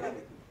swing there?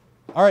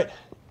 All right.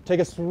 Take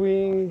a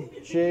swing.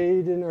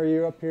 Jaden, are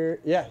you up here?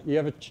 Yeah, you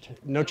have a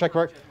no check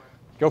mark?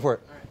 Go for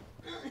it.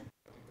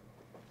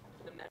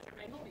 The measure of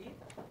angle B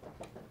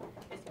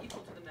is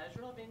equal to the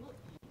measure of angle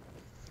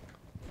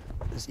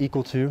E. Is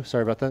equal to,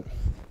 sorry about that.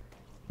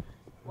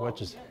 What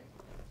just,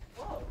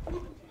 Whoa.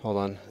 hold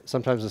on.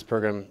 Sometimes this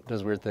program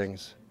does weird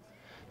things.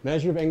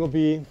 Measure of angle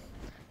B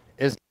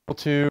is equal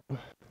to The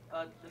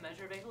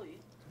measure of angle E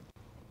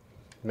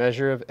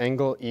measure of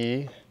angle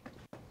E.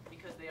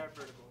 because they are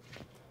vertical.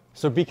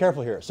 So be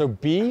careful here. So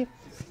B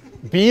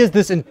is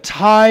this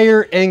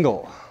entire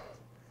angle.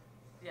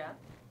 Yeah.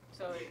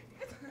 So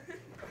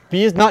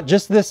B is not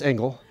just this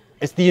angle,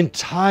 it's the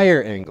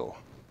entire angle.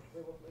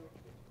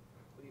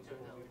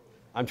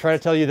 I'm trying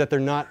to tell you that they're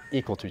not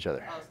equal to each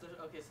other. oh, so,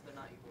 okay, so they're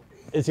not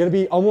equal. It's going to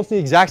be almost the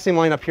exact same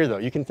line up here though.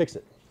 You can fix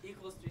it.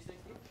 Equals 360.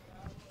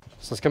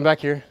 So let's come back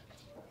here.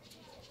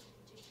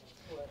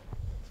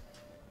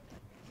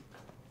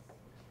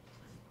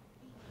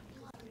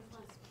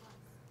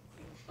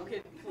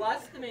 Okay,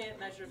 plus the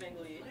measure of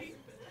angle E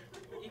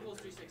equals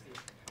 360.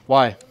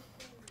 Why?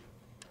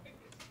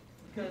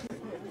 Because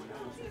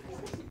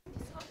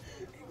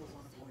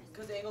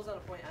the angle's on a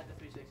point at the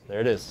 360. There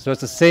it is. So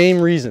it's the same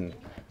reason.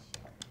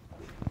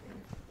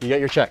 You got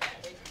your check.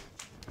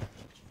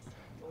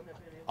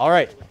 All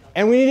right.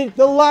 And we need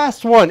the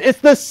last one. It's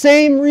the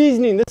same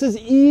reasoning. This is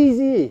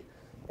easy.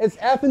 It's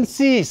F and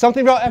C.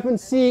 Something about F and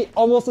C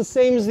almost the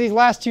same as these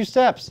last two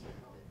steps.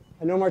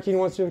 I know Martina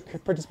wants to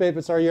participate,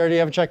 but sorry, you already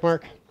have a check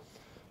mark.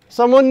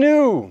 Someone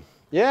new.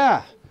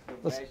 Yeah.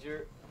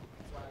 Measure.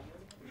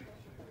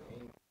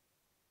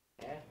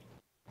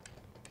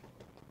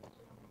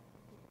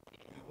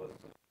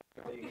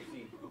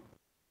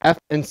 F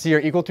and C are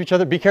equal to each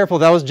other. Be careful,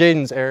 that was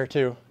Jaden's error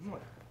too.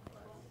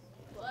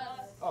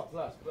 Oh,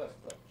 plus.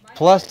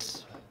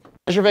 Plus,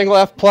 measure of angle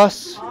F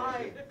plus.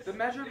 The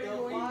measure of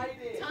angle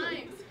E.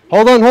 Times.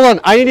 Hold on.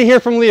 I need to hear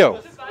from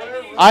Leo.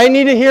 I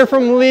need to hear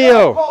from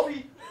Leo.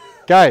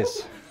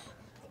 Guys.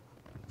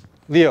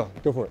 Leo,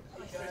 go for it.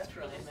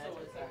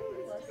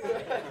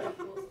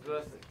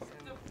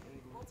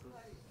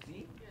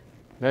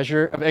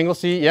 Measure of angle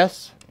C,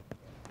 yes?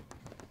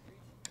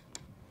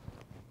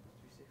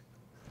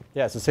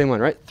 Yeah, it's the same line,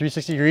 right?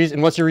 360 degrees.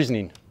 And what's your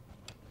reasoning?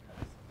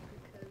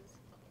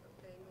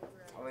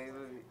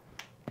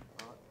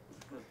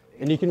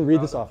 And you can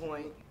read this off.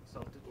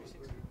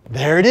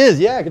 There it is.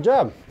 Yeah, good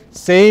job.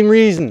 Same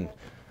reason.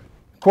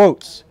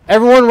 Quotes.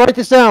 Everyone write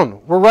this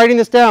down. We're writing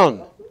this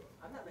down.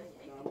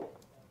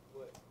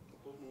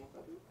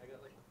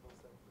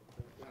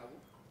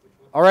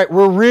 All right,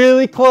 we're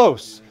really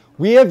close.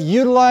 We have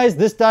utilized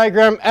this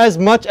diagram as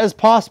much as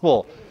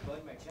possible.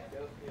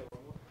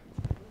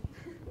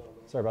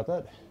 Sorry about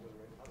that.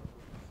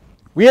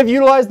 We have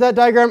utilized that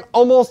diagram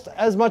almost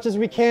as much as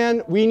we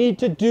can. We need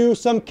to do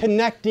some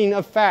connecting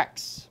of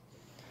facts.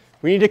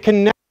 We need to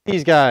connect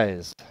these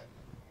guys.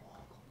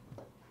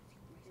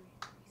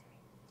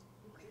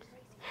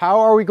 How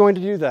are we going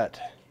to do that?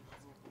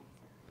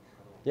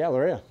 Yeah,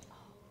 Lorea.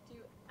 Do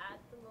you add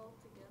them all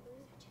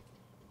together?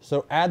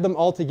 So add them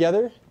all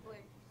together?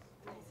 Like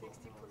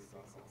 360 plus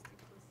 360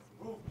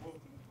 plus.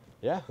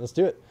 Yeah, let's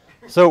do it.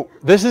 So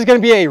this is going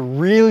to be a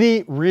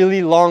really,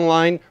 really long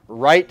line,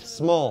 right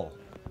small.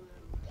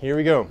 Here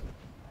we go.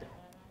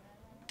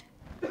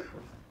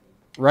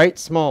 Right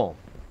small.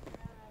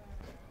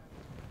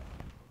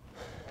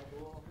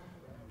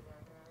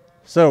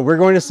 So we're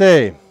going to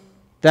say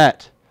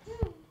that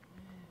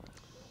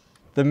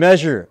the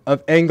measure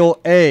of angle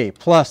A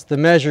plus the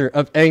measure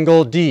of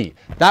angle D.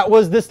 That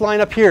was this line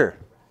up here.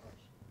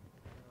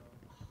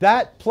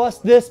 That plus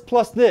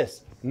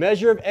this.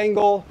 Measure of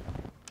angle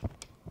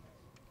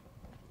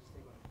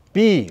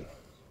B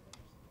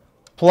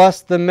plus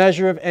the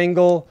measure of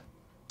angle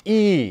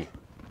E.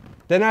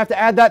 Then I have to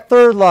add that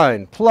third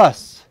line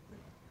plus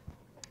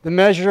the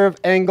measure of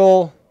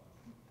angle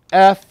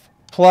F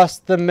plus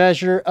the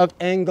measure of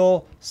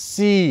angle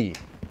C.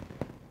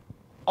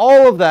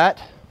 All of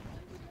that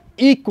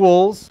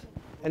equals,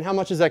 and how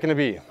much is that going to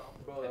be?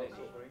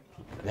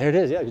 There it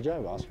is. Yeah, good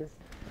job, Oscar.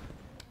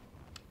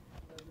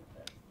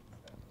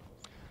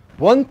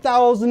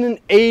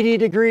 1,080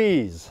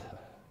 degrees.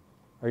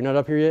 Are you not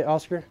up here yet,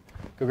 Oscar?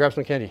 Go grab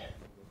some candy.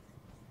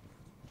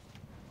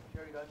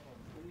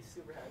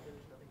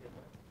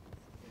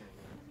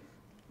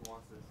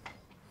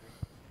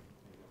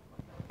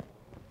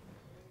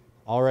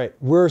 All right,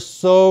 we're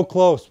so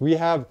close. We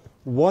have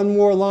one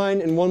more line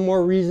and one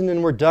more reason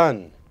and we're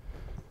done.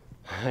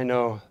 I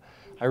know.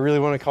 I really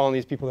want to call on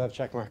these people that have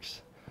check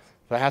marks,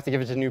 but I have to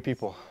give it to new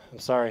people. I'm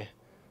sorry.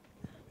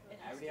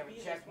 I already have a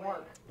check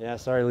mark. Yeah,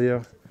 sorry,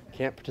 Leo.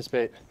 Can't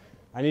participate.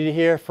 I need to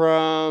hear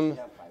from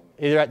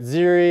either at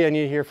Ziri, I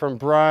need to hear from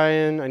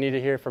Brian, I need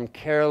to hear from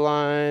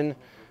Caroline,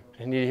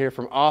 I need to hear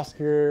from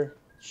Oscar,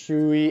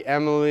 Shui,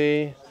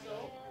 Emily.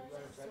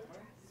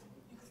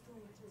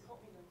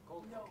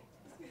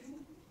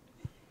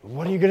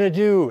 What are you going to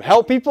do?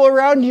 Help people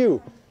around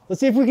you.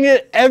 Let's see if we can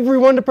get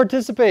everyone to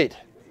participate.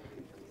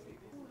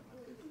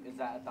 Is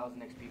that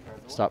 1,000 XP for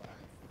everyone? Stop.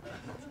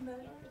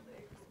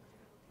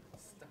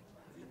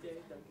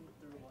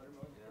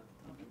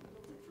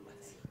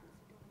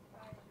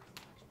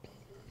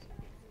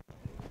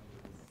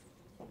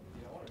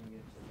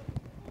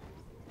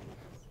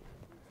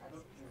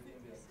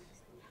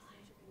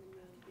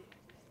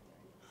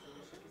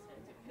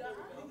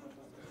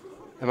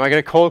 Am I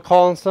going to cold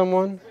call on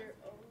someone?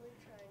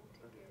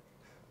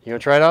 You going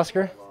to try it,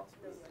 Oscar?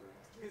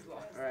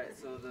 Alright,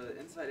 so the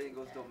inside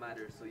angles don't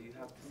matter, so you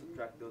have to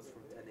subtract those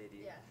from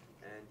 1080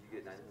 and you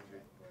get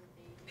 900.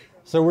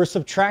 So we're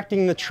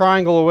subtracting the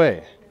triangle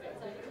away.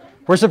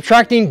 We're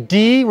subtracting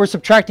D, we're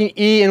subtracting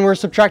E, and we're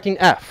subtracting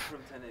F. From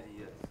 1080,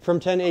 yes. From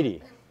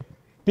 1080.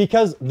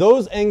 Because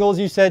those angles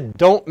you said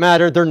don't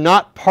matter, they're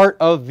not part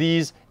of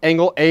these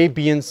angle A,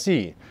 B, and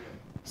C.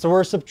 So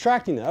we're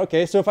subtracting that.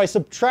 Okay, so if I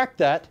subtract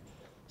that,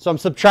 so I'm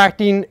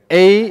subtracting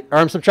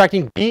I'm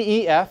subtracting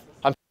D, E, F,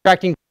 I'm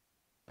subtracting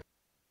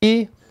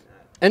E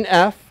and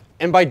F,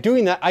 and by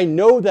doing that, I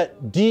know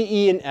that D,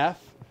 E, and F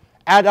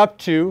add up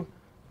to,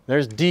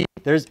 there's D,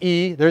 there's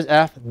E, there's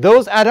F,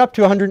 those add up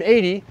to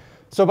 180,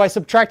 so by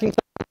subtracting,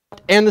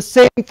 and the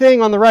same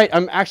thing on the right,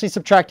 I'm actually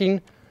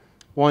subtracting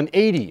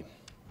 180.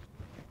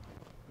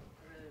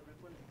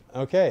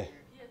 Okay,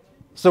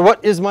 so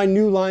what is my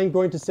new line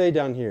going to say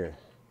down here?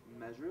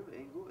 Measure of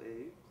angle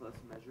A plus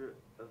measure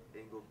of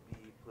angle B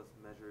plus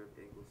measure of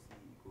angle C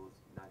equals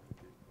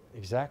 900.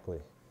 Exactly.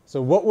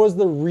 So what was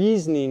the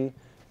reasoning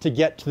to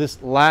get to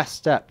this last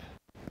step?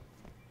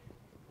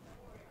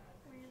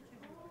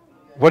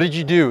 What did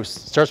you do?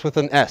 Starts with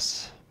an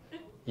S.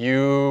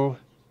 You,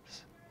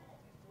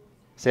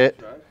 say it,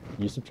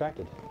 you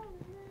subtracted.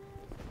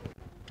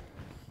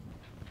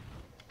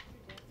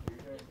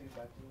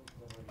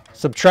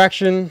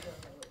 Subtraction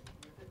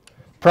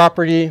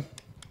property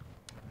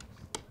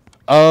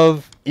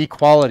of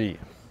equality.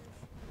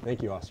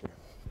 Thank you, Oscar.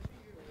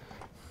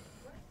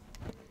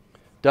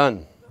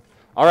 Done.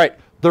 All right.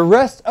 The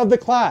rest of the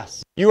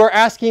class, you are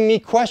asking me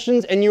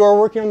questions and you are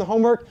working on the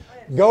homework.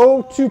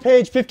 Go to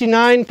page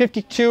 59,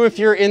 52 if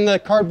you're in the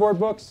cardboard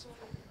books.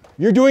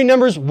 You're doing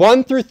numbers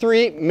 1 through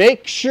 3.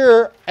 Make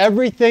sure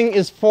everything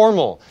is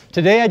formal.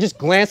 Today I just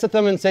glanced at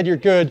them and said you're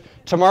good.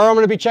 Tomorrow I'm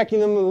going to be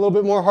checking them a little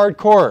bit more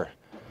hardcore.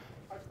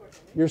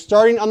 You're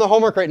starting on the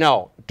homework right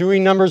now,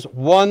 doing numbers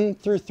 1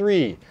 through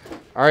 3.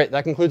 All right,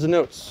 that concludes the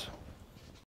notes.